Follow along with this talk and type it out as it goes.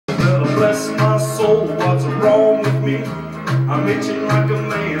soul, what's wrong with me? I'm itching like a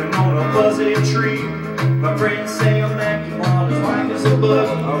man on a fuzzy tree. My friends say I'm acting while his wife is a bug.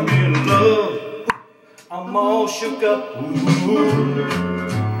 I'm in love, I'm all shook up. Ooh,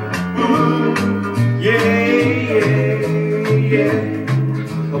 ooh, yeah, yeah, yeah.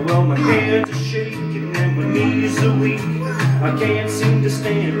 Well, my hands are shaking and my knees are weak. I can't seem to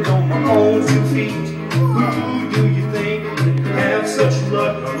stand on my own 2 feet. Who do you think that have such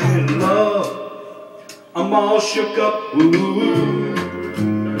luck? I'm in love, I'm all shook up. Ooh,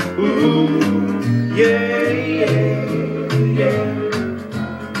 ooh, yeah, yeah, yeah.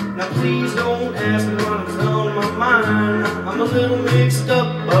 Now please don't ask me what's on my mind. I'm a little mixed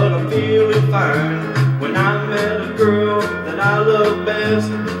up, but I'm feeling fine. When I met a girl that I love best,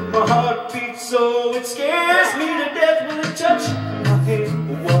 my heart beats so it scares me to death. With a touch of my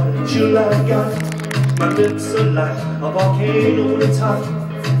hand, what a chill I got. My lips are like a volcano that's hot.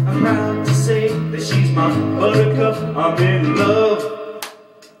 I'm proud to say that she's my buttercup. I'm in love,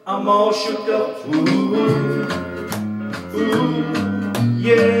 I'm all shook up. Ooh, ooh,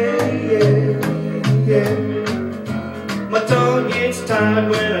 yeah, yeah, yeah. My tongue gets tied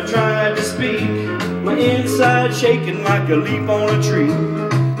when I try to speak. My inside shaking like a leaf on a tree.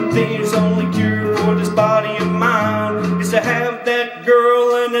 There's only cure for this body of mine is to have that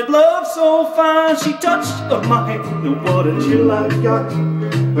girl and that love so fine. She touched my hand, and what a chill I got.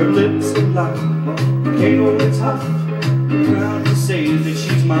 Her lips are like a volcano that's hot. I'm proud to say that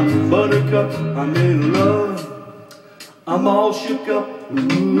she's my buttercup. I'm in love, I'm all shook up.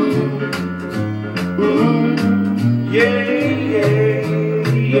 Ooh, ooh, yeah.